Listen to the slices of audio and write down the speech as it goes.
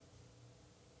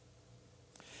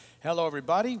Hello,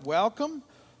 everybody. Welcome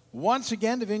once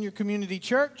again to Vineyard Community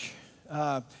Church.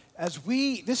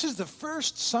 This is the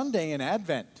first Sunday in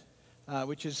Advent,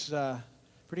 which is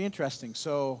pretty interesting.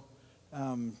 So,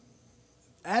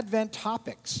 Advent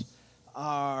topics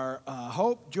are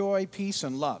hope, joy, peace,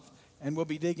 and love, and we'll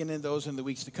be digging into those in the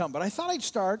weeks to come. But I thought I'd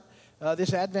start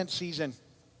this Advent season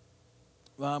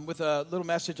with a little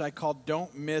message I called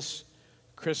 "Don't Miss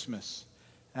Christmas,"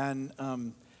 and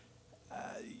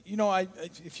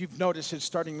if you've noticed, it's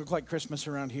starting to look like Christmas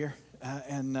around here.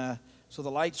 So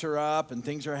the lights are up and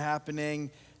things are happening.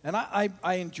 And I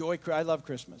love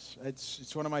Christmas.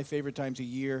 It's one of my favorite times of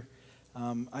year.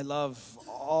 I love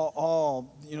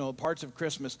all parts of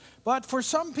Christmas. But for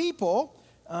some people,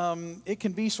 it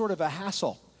can be sort of a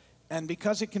hassle. And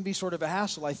because it can be sort of a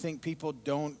hassle, I think people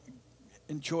don't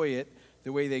enjoy it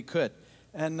the way they could.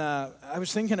 And I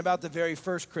was thinking about the very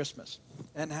first Christmas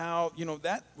and how,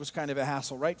 that was kind of a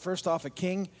hassle, right? First off, a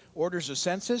king orders a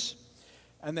census,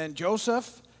 and then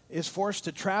Joseph is forced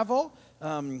to travel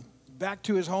back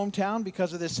to his hometown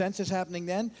because of this census happening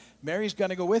then. Mary's going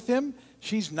to go with him.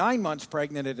 She's 9 months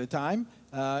pregnant at a time.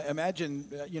 Imagine,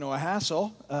 a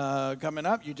hassle coming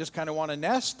up. You just kind of want to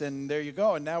nest, and there you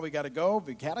go. And now we got to go.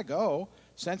 We got to go.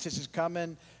 Census is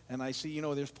coming, and I see,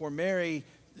 there's poor Mary,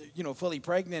 fully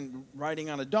pregnant, riding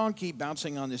on a donkey,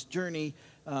 bouncing on this journey.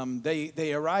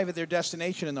 They arrive at their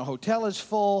destination, and the hotel is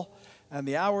full, and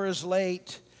the hour is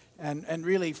late, and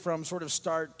really from sort of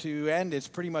start to end, it's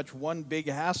pretty much one big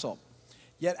hassle.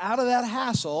 Yet out of that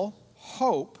hassle,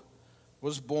 hope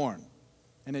was born,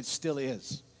 and it still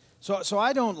is. So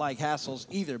I don't like hassles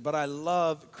either, but I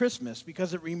love Christmas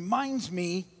because it reminds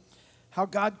me how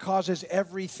God causes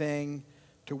everything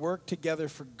to work together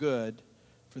for good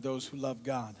for those who love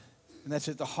God. And that's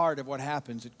at the heart of what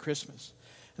happens at Christmas.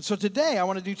 And so today I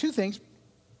want to do two things.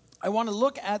 I want to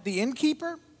look at the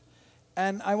innkeeper,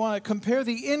 and I want to compare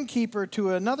the innkeeper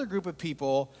to another group of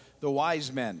people, the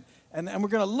wise men. And we're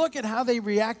going to look at how they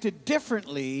reacted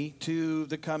differently to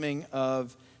the coming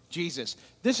of Jesus.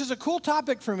 This is a cool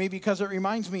topic for me because it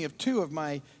reminds me of two of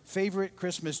my favorite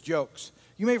Christmas jokes.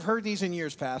 You may have heard these in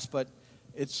years past, but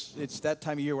it's that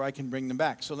time of year where I can bring them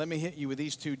back. So let me hit you with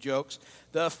these two jokes.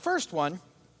 The first one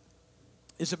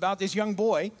is about this young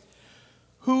boy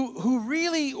who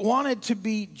really wanted to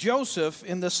be Joseph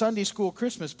in the Sunday school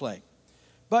Christmas play.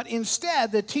 But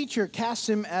instead, the teacher cast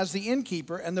him as the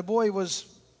innkeeper, and the boy was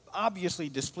obviously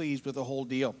displeased with the whole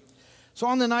deal. So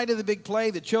on the night of the big play,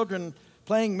 the children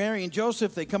playing Mary and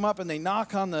Joseph, they come up and they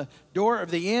knock on the door of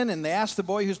the inn, and they ask the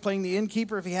boy who's playing the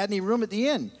innkeeper if he had any room at the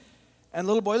inn. And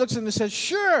the little boy looks at him and says,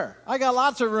 "Sure, I got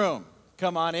lots of room.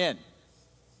 Come on in."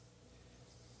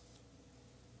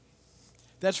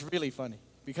 That's really funny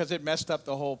because it messed up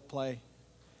the whole play.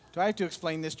 Do I have to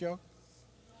explain this joke?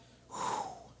 Whew.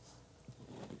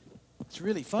 It's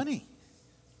really funny.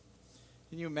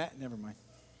 Can you imagine? Never mind.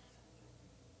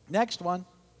 Next one.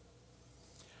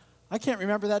 I can't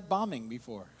remember that bombing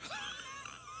before.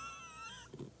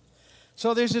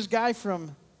 So there's this guy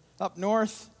from up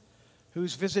north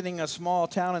who's visiting a small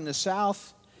town in the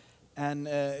south, and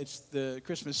it's the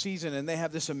Christmas season, and they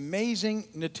have this amazing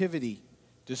nativity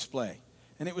display.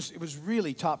 And it was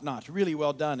really top-notch, really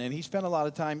well done, and he spent a lot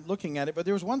of time looking at it. But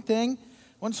there was one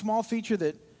small feature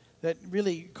that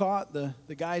really caught the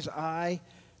guy's eye,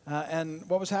 and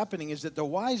what was happening is that the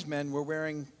wise men were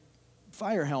wearing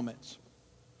fire helmets.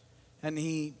 And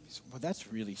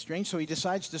that's really strange. So he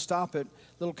decides to stop at a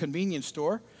little convenience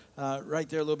store right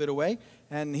there a little bit away.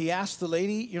 And he asked the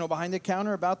lady, behind the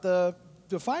counter about the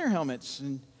fire helmets.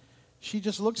 And she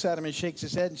just looks at him and shakes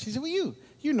his head. And she said, "Well,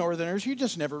 you Northerners, you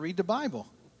just never read the Bible."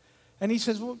 And he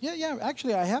says, "Well, yeah,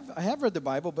 actually I have read the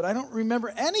Bible, but I don't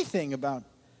remember anything about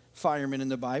firemen in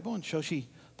the Bible." And so she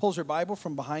pulls her Bible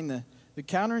from behind the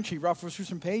counter and she ruffles through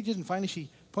some pages. And finally she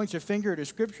points her finger at a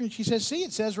scripture and she says, "See,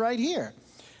 it says right here,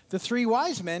 the three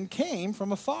wise men came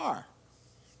from afar."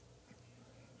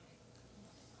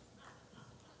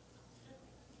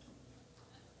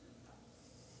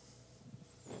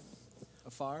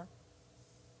 Afar?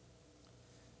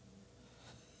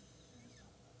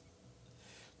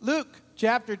 Luke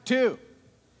chapter 2,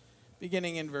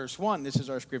 beginning in verse 1. This is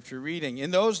our scripture reading.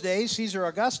 "In those days, Caesar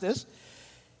Augustus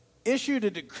issued a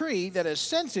decree that a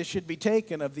census should be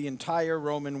taken of the entire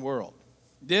Roman world.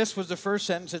 This was the first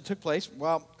census that took place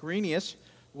while Quirinius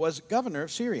was governor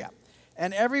of Syria.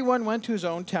 And everyone went to his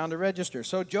own town to register.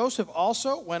 So Joseph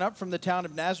also went up from the town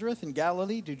of Nazareth in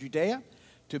Galilee to Judea,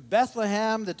 to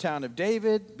Bethlehem, the town of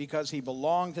David, because he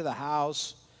belonged to the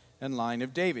house and line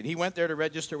of David. He went there to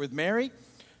register with Mary,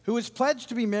 who was pledged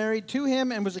to be married to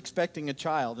him and was expecting a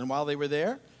child. And while they were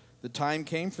there, the time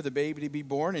came for the baby to be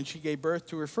born, and she gave birth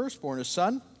to her firstborn, a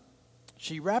son.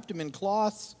 She wrapped him in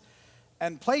cloths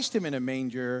and placed him in a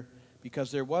manger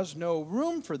because there was no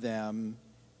room for them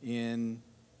in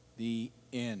the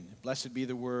inn. Blessed be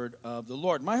the word of the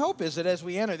Lord. My hope is that as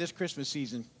we enter this Christmas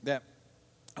season, that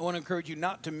I want to encourage you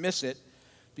not to miss it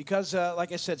because,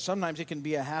 like I said, sometimes it can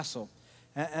be a hassle.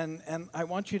 And I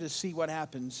want you to see what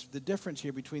happens, the difference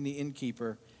here between the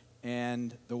innkeeper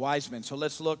and the wise men. So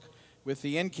let's look with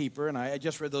the innkeeper, and I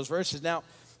just read those verses. Now,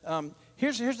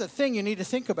 here's the thing you need to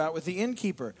think about with the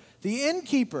innkeeper. The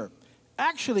innkeeper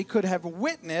actually could have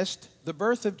witnessed the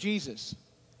birth of Jesus.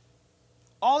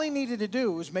 All he needed to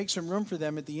do was make some room for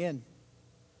them at the inn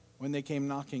when they came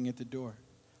knocking at the door.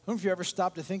 I don't know if you ever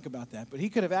stopped to think about that, but he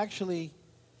could have actually,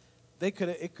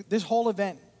 this whole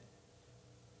event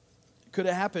could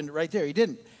have happened right there. He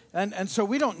didn't. And so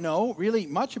we don't know really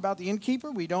much about the innkeeper.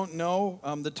 We don't know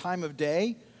the time of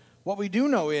day. What we do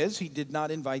know is he did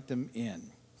not invite them in.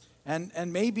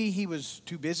 And maybe he was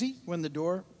too busy when the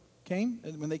door came,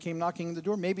 when they came knocking on the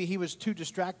door. Maybe he was too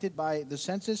distracted by the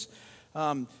census.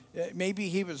 Maybe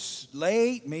he was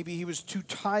late. Maybe he was too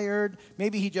tired.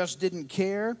 Maybe he just didn't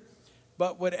care.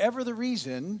 But whatever the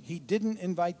reason, he didn't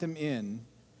invite them in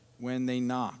when they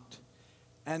knocked.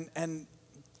 And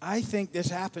I think this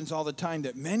happens all the time,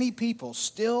 that many people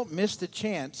still miss the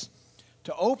chance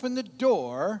to open the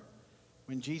door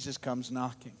when Jesus comes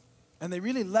knocking. And they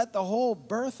really let the whole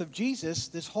birth of Jesus,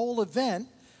 this whole event,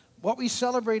 what we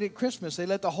celebrate at Christmas, they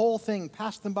let the whole thing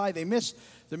pass them by. They miss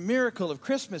the miracle of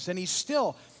Christmas. And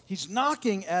he's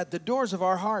knocking at the doors of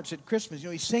our hearts at Christmas. You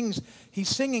know, he's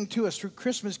singing to us through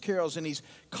Christmas carols, and he's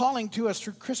calling to us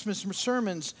through Christmas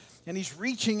sermons, and he's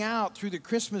reaching out through the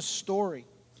Christmas story.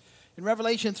 In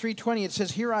Revelation 3:20, it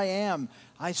says, "Here I am.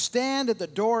 I stand at the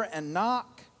door and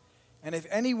knock. And if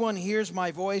anyone hears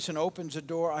my voice and opens the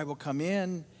door, I will come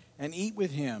in and eat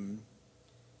with him,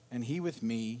 and he with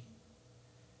me."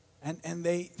 And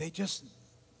they just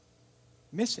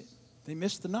miss it. They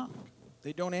miss the knock.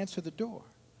 They don't answer the door.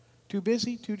 Too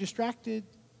busy, too distracted,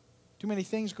 too many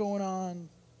things going on,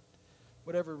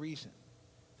 whatever reason.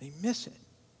 They miss it.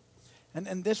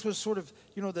 And this was sort of,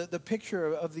 you know, the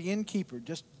picture of the innkeeper,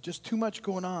 just too much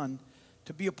going on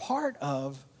to be a part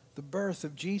of the birth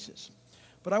of Jesus.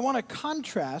 But I want to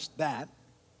contrast that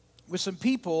with some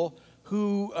people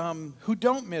who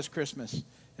don't miss Christmas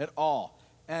at all.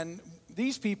 And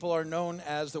these people are known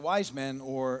as the wise men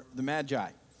or the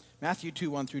Magi. Matthew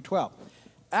 2:1-12.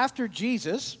 After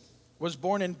Jesus was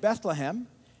born in Bethlehem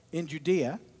in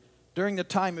Judea during the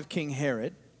time of King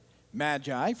Herod,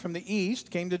 Magi from the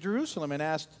east came to Jerusalem and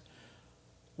asked,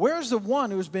 "Where is the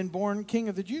one who has been born King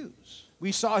of the Jews?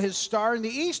 We saw his star in the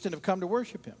east and have come to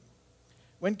worship him."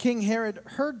 When King Herod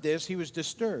heard this, he was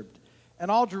disturbed, and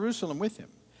all Jerusalem with him.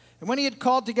 And when he had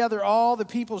called together all the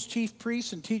people's chief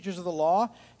priests and teachers of the law,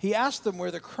 he asked them where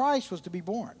the Christ was to be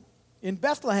born. "In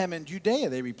Bethlehem in Judea,"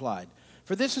 they replied,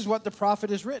 "for this is what the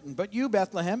prophet has written. But you,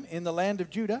 Bethlehem, in the land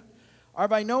of Judah, are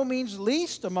by no means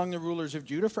least among the rulers of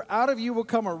Judah, for out of you will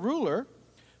come a ruler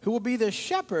who will be the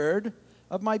shepherd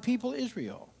of my people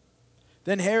Israel."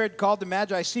 Then Herod called the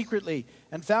Magi secretly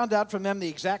and found out from them the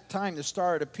exact time the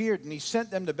star had appeared. And he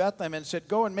sent them to Bethlehem and said,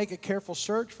 "Go and make a careful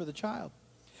search for the child.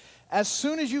 As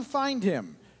soon as you find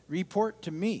him, report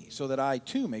to me so that I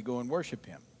too may go and worship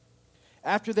him."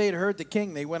 After they had heard the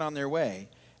king, they went on their way.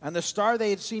 And the star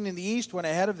they had seen in the east went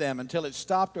ahead of them until it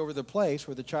stopped over the place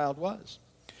where the child was.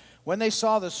 When they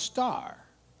saw the star,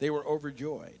 they were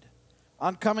overjoyed.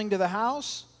 On coming to the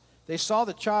house, they saw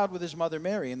the child with his mother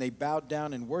Mary, and they bowed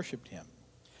down and worshipped him.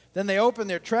 Then they opened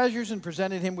their treasures and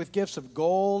presented him with gifts of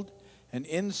gold and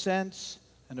incense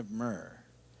and of myrrh.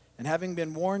 And having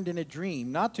been warned in a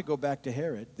dream not to go back to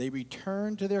Herod, they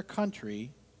returned to their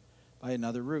country by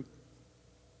another route.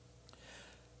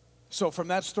 So from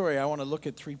that story, I want to look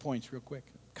at 3 points real quick,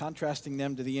 contrasting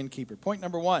them to the innkeeper. Point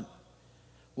number 1,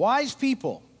 wise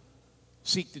people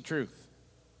seek the truth.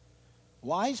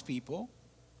 Wise people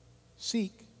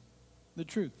seek the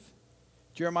truth.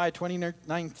 Jeremiah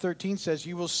 29:13 says,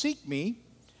 "You will seek me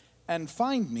and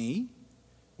find me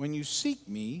when you seek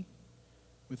me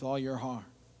with all your heart."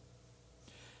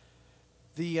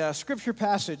 The scripture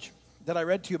passage that I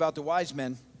read to you about the wise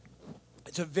men,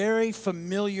 it's a very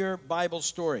familiar Bible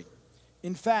story.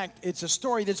 In fact, it's a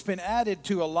story that's been added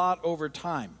to a lot over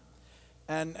time.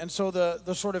 And so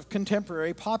the sort of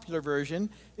contemporary popular version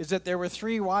is that there were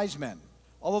 3 wise men.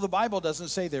 Although the Bible doesn't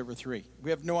say there were 3.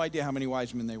 We have no idea how many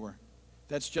wise men they were.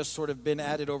 That's just sort of been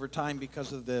added over time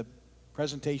because of the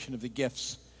presentation of the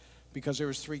gifts. Because there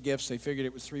was 3 gifts, they figured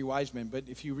it was 3 wise men. But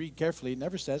if you read carefully, it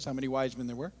never says how many wise men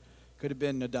there were. Could have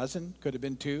been a dozen, could have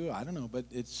been two, I don't know, but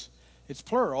it's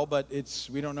plural, but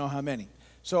we don't know how many.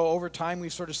 So over time,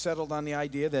 we've sort of settled on the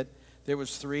idea that there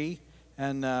was three,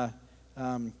 and the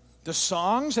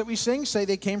songs that we sing say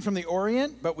they came from the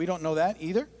Orient, but we don't know that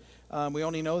either. We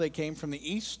only know they came from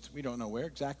the East. We don't know where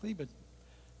exactly, but,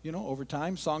 over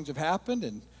time, songs have happened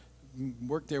and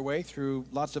worked their way through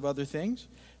lots of other things.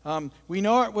 We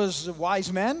know it was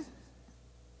wise men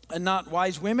and not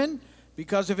wise women,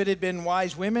 because if it had been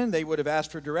wise women, they would have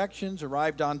asked for directions,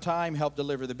 arrived on time, helped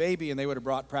deliver the baby, and they would have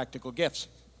brought practical gifts.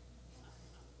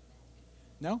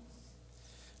 No?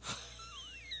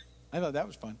 I thought that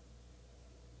was fun.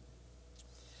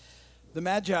 The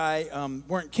Magi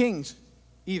weren't kings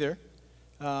either,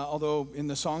 although in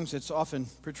the songs it's often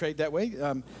portrayed that way.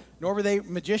 Nor were they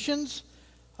magicians,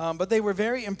 but they were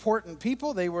very important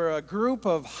people. They were a group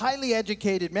of highly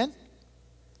educated men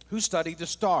who studied the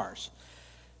stars.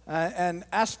 And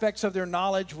aspects of their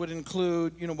knowledge would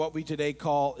include, what we today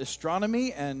call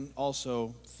astronomy and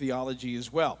also theology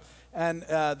as well. And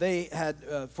they had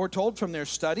foretold from their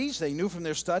studies, they knew from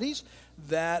their studies,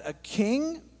 that a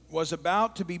king was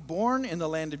about to be born in the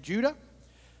land of Judah.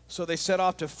 So they set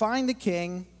off to find the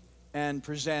king and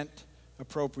present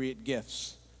appropriate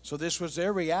gifts. So this was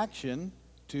their reaction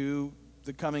to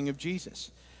the coming of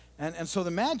Jesus. And so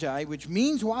the Magi, which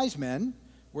means wise men,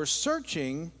 were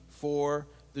searching for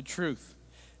the truth.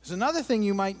 There's another thing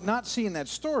you might not see in that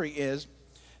story is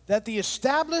that the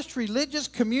established religious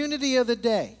community of the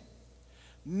day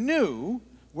knew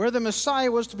where the Messiah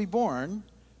was to be born,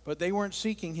 but they weren't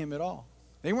seeking him at all.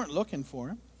 They weren't looking for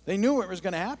him. They knew what was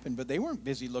going to happen, but they weren't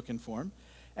busy looking for him.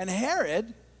 And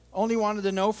Herod only wanted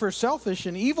to know for selfish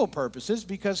and evil purposes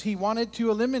because he wanted to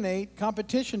eliminate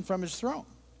competition from his throne.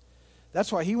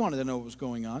 That's why he wanted to know what was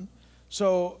going on.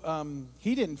 So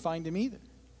he didn't find him either,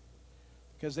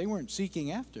 because they weren't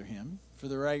seeking after him for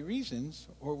the right reasons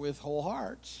or with whole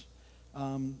hearts,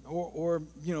 or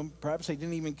perhaps they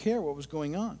didn't even care what was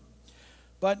going on.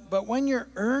 But when you're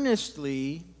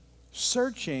earnestly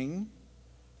searching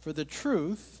for the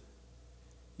truth,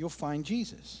 you'll find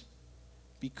Jesus.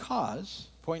 Because,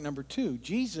 point number 2,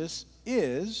 Jesus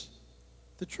is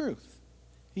the truth.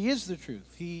 He is the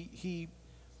truth. He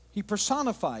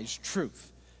personifies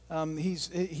truth.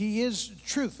 He is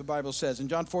truth, the Bible says. In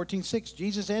John 14:6,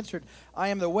 Jesus answered, I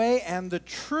am the way and the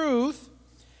truth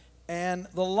and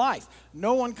the life.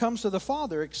 No one comes to the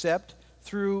Father except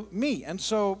through me. And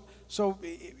so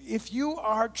if you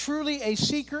are truly a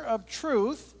seeker of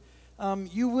truth,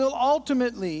 you will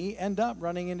ultimately end up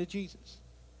running into Jesus.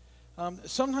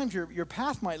 Sometimes your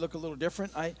path might look a little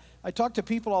different. I talk to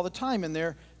people all the time, and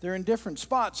they're in different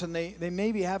spots, and they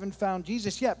maybe haven't found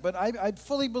Jesus yet. But I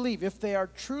fully believe if they are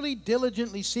truly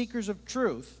diligently seekers of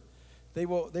truth, they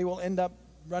will end up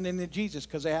running into Jesus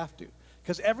because they have to.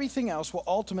 Because everything else will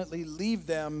ultimately leave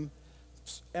them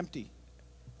empty.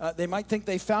 They might think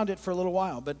they found it for a little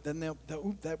while, but then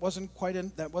that wasn't quite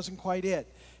it,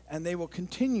 and they will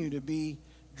continue to be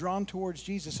drawn towards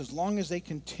Jesus as long as they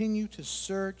continue to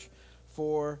search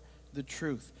for the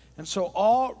truth. And so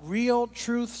all real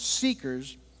truth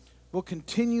seekers will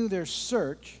continue their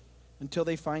search until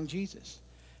they find Jesus.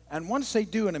 And once they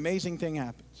do, an amazing thing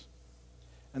happens.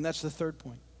 And that's the third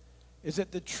point, is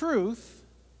that the truth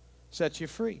sets you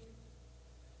free.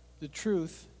 The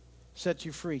truth sets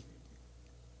you free.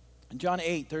 In John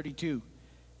 8:32,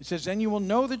 it says, then you will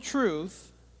know the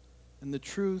truth, and the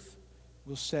truth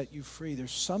will set you free.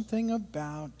 There's something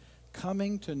about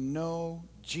coming to know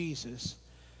Jesus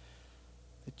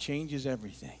that changes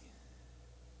everything.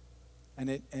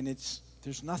 And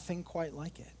there's nothing quite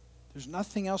like it. There's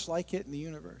nothing else like it in the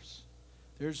universe.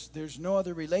 There's no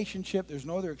other relationship, there's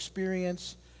no other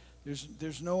experience,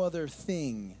 there's no other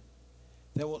thing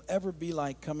that will ever be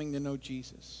like coming to know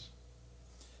Jesus.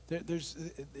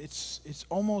 It's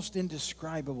almost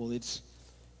indescribable. It's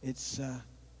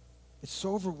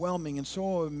so overwhelming and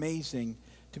so amazing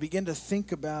to begin to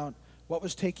think about what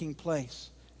was taking place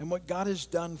and what God has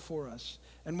done for us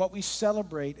and what we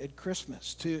celebrate at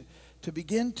Christmas, to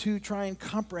begin to try and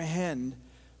comprehend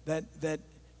that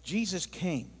Jesus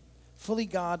came, fully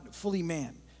God, fully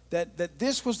man, that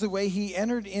this was the way he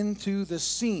entered into the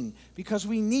scene because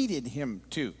we needed him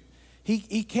to.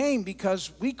 He came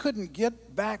because we couldn't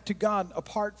get back to God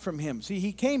apart from him. See,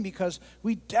 he came because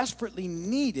we desperately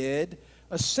needed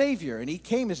a Savior, and he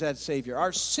came as that Savior.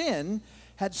 Our sin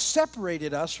had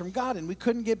separated us from God, and we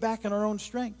couldn't get back in our own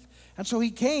strength. And so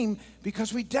he came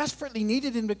because we desperately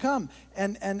needed him to come.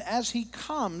 And as he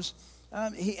comes,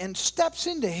 he steps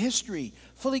into history,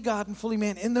 fully God and fully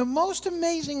man, in the most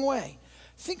amazing way.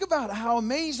 Think about how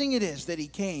amazing it is that he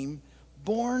came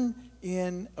born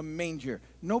in a manger,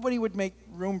 nobody would make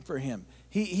room for him.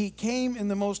 He came in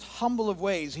the most humble of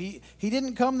ways. He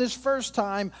didn't come this first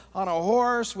time on a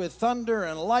horse with thunder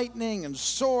and lightning and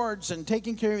swords and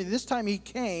taking care of me. This time he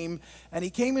came, and he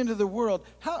came into the world.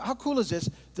 How cool is this?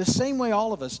 The same way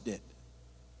all of us did.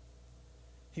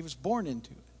 He was born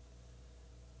into it.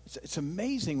 It's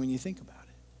amazing when you think about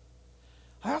it.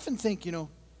 I often think,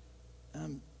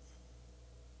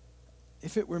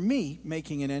 if it were me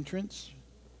making an entrance,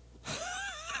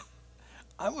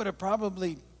 I would have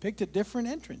probably picked a different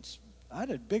entrance. I had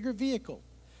a bigger vehicle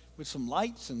with some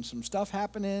lights and some stuff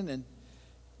happening and,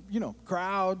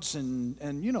 crowds and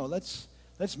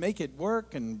let's make it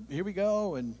work and here we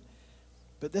go.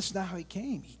 But that's not how he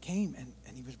came. He came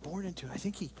and he was born into it. I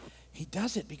think he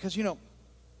does it because,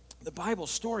 the Bible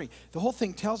story, the whole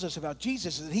thing tells us about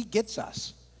Jesus is that he gets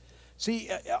us.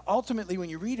 See, ultimately, when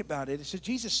you read about it, it says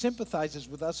Jesus sympathizes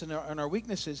with us in our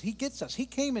weaknesses. He gets us. He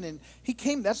came,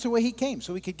 that's the way he came,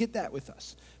 so he could get that with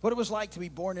us. What it was like to be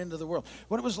born into the world.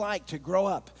 What it was like to grow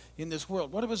up in this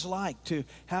world. What it was like to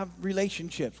have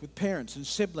relationships with parents and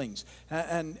siblings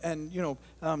and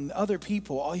other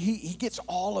people. He gets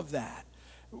all of that.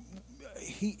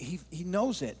 He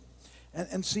knows it.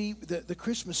 And see, the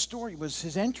Christmas story was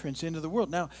his entrance into the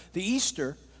world. Now, the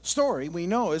Easter story we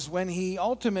know is when he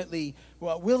ultimately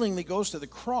willingly goes to the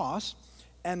cross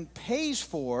and pays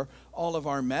for all of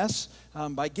our mess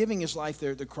by giving his life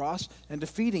there at the cross and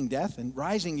defeating death and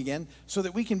rising again so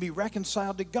that we can be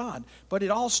reconciled to God. But it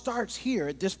all starts here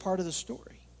at this part of the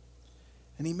story.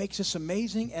 And he makes this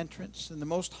amazing entrance in the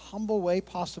most humble way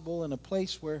possible in a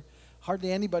place where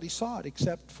hardly anybody saw it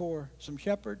except for some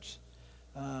shepherds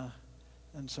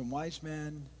and some wise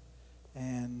men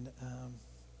and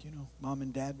mom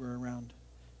and dad were around.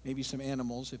 Maybe some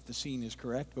animals, if the scene is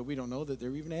correct, but we don't know that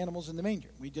there were even animals in the manger.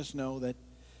 We just know that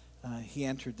he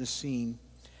entered the scene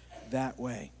that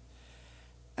way.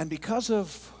 And because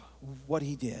of what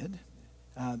he did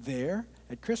there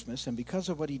at Christmas, and because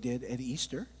of what he did at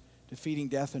Easter, defeating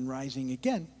death and rising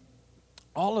again,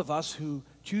 all of us who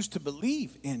choose to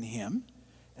believe in him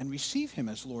and receive him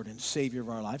as Lord and Savior of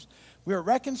our lives, we are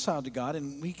reconciled to God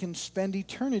and we can spend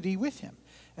eternity with him.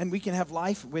 And we can have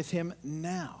life with him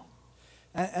now.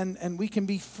 And we can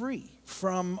be free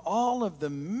from all of the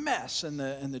mess and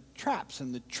the traps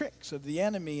and the tricks of the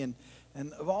enemy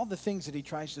and of all the things that he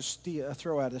tries to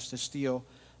throw at us to steal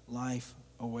life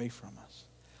away from us.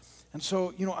 And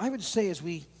so, I would say as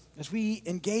we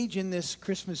engage in this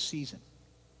Christmas season,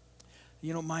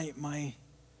 my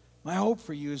hope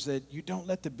for you is that you don't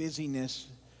let the busyness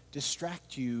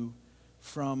distract you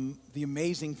from the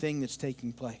amazing thing that's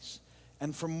taking place.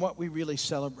 And from what we really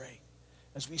celebrate,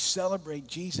 as we celebrate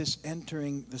Jesus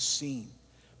entering the scene,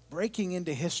 breaking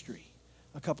into history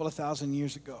a couple of thousand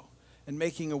years ago, and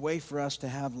making a way for us to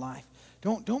have life.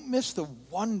 Don't miss the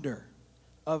wonder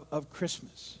of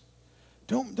Christmas.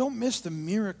 Don't miss the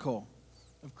miracle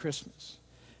of Christmas.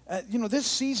 This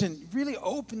season, really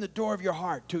open the door of your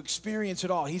heart to experience it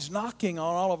all. He's knocking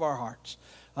on all of our hearts.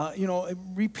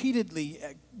 Repeatedly,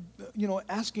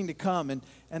 asking to come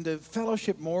and to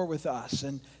fellowship more with us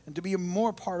and to be a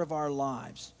more part of our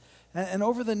lives. And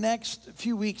over the next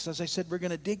few weeks, as I said, we're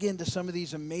going to dig into some of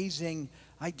these amazing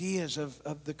ideas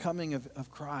of the coming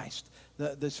of Christ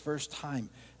this first time.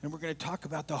 And we're going to talk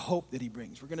about the hope that he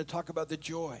brings. We're going to talk about the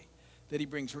joy that he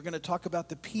brings. We're going to talk about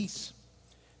the peace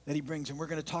that he brings. And we're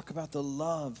going to talk about the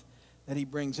love that he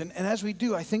brings. And as we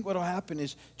do, I think what will happen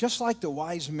is, just like the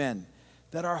wise men,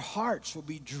 that our hearts will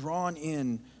be drawn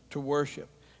in to worship.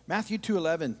 Matthew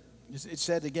 2:11, it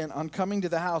said again, on coming to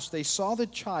the house, they saw the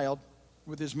child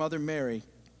with his mother Mary,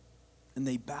 and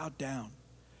they bowed down,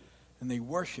 and they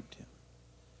worshiped him.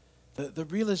 The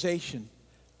realization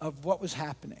of what was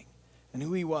happening, and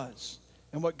who he was,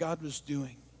 and what God was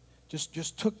doing,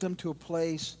 just took them to a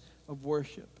place of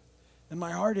worship. And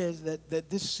my heart is that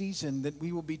this season, that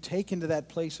we will be taken to that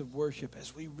place of worship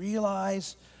as we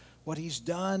realize what he's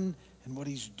done and what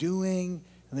he's doing,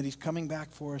 and that he's coming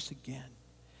back for us again.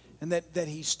 And that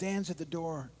he stands at the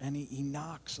door and he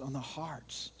knocks on the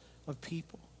hearts of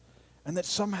people. And that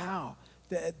somehow,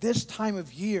 at this time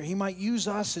of year, he might use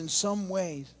us in some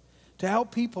ways to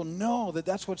help people know that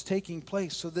that's what's taking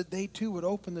place, so that they too would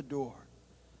open the door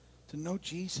to know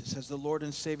Jesus as the Lord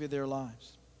and Savior of their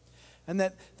lives. And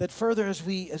that further, as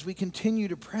we continue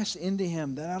to press into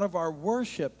him, that out of our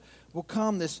worship will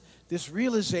come this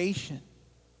realization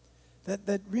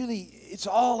that really it's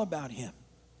all about him,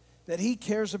 that he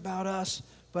cares about us,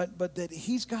 but that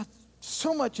he's got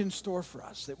so much in store for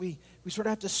us that we sort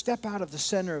of have to step out of the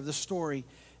center of the story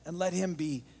and let him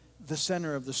be the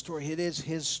center of the story. It is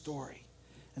his story.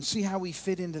 and see how we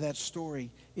fit into that story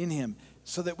in him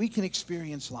so that we can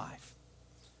experience life,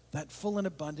 that full and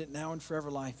abundant now and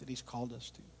forever life that he's called us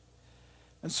to.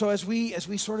 And so as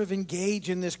we sort of engage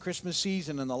in this Christmas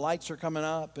season and the lights are coming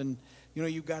up and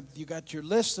you got your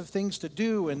list of things to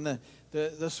do and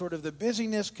the sort of the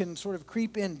busyness can sort of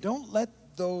creep in, don't let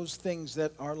those things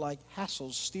that are like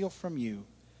hassles steal from you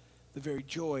the very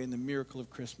joy and the miracle of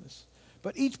Christmas.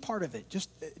 But each part of it,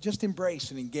 just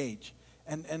embrace and engage.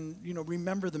 And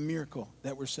remember the miracle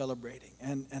that we're celebrating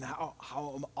and how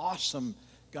awesome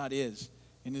God is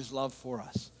in his love for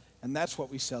us. And that's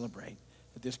what we celebrate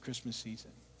at this Christmas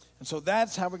season. And so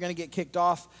that's how we're going to get kicked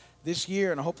off this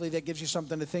year. And hopefully that gives you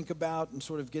something to think about and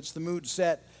sort of gets the mood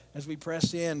set as we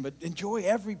press in. But enjoy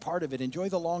every part of it. Enjoy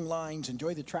the long lines.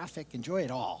 Enjoy the traffic. Enjoy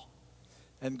it all.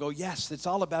 And go, yes, it's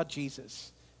all about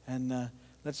Jesus. And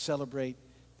let's celebrate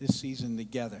this season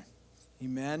together.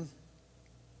 Amen.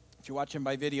 If you're watching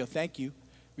by video, thank you.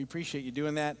 We appreciate you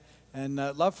doing that. And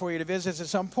love for you to visit us at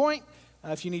some point.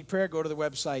 If you need prayer, go to the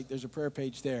website. There's a prayer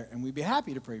page there. And we'd be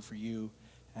happy to pray for you.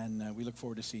 And we look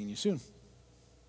forward to seeing you soon.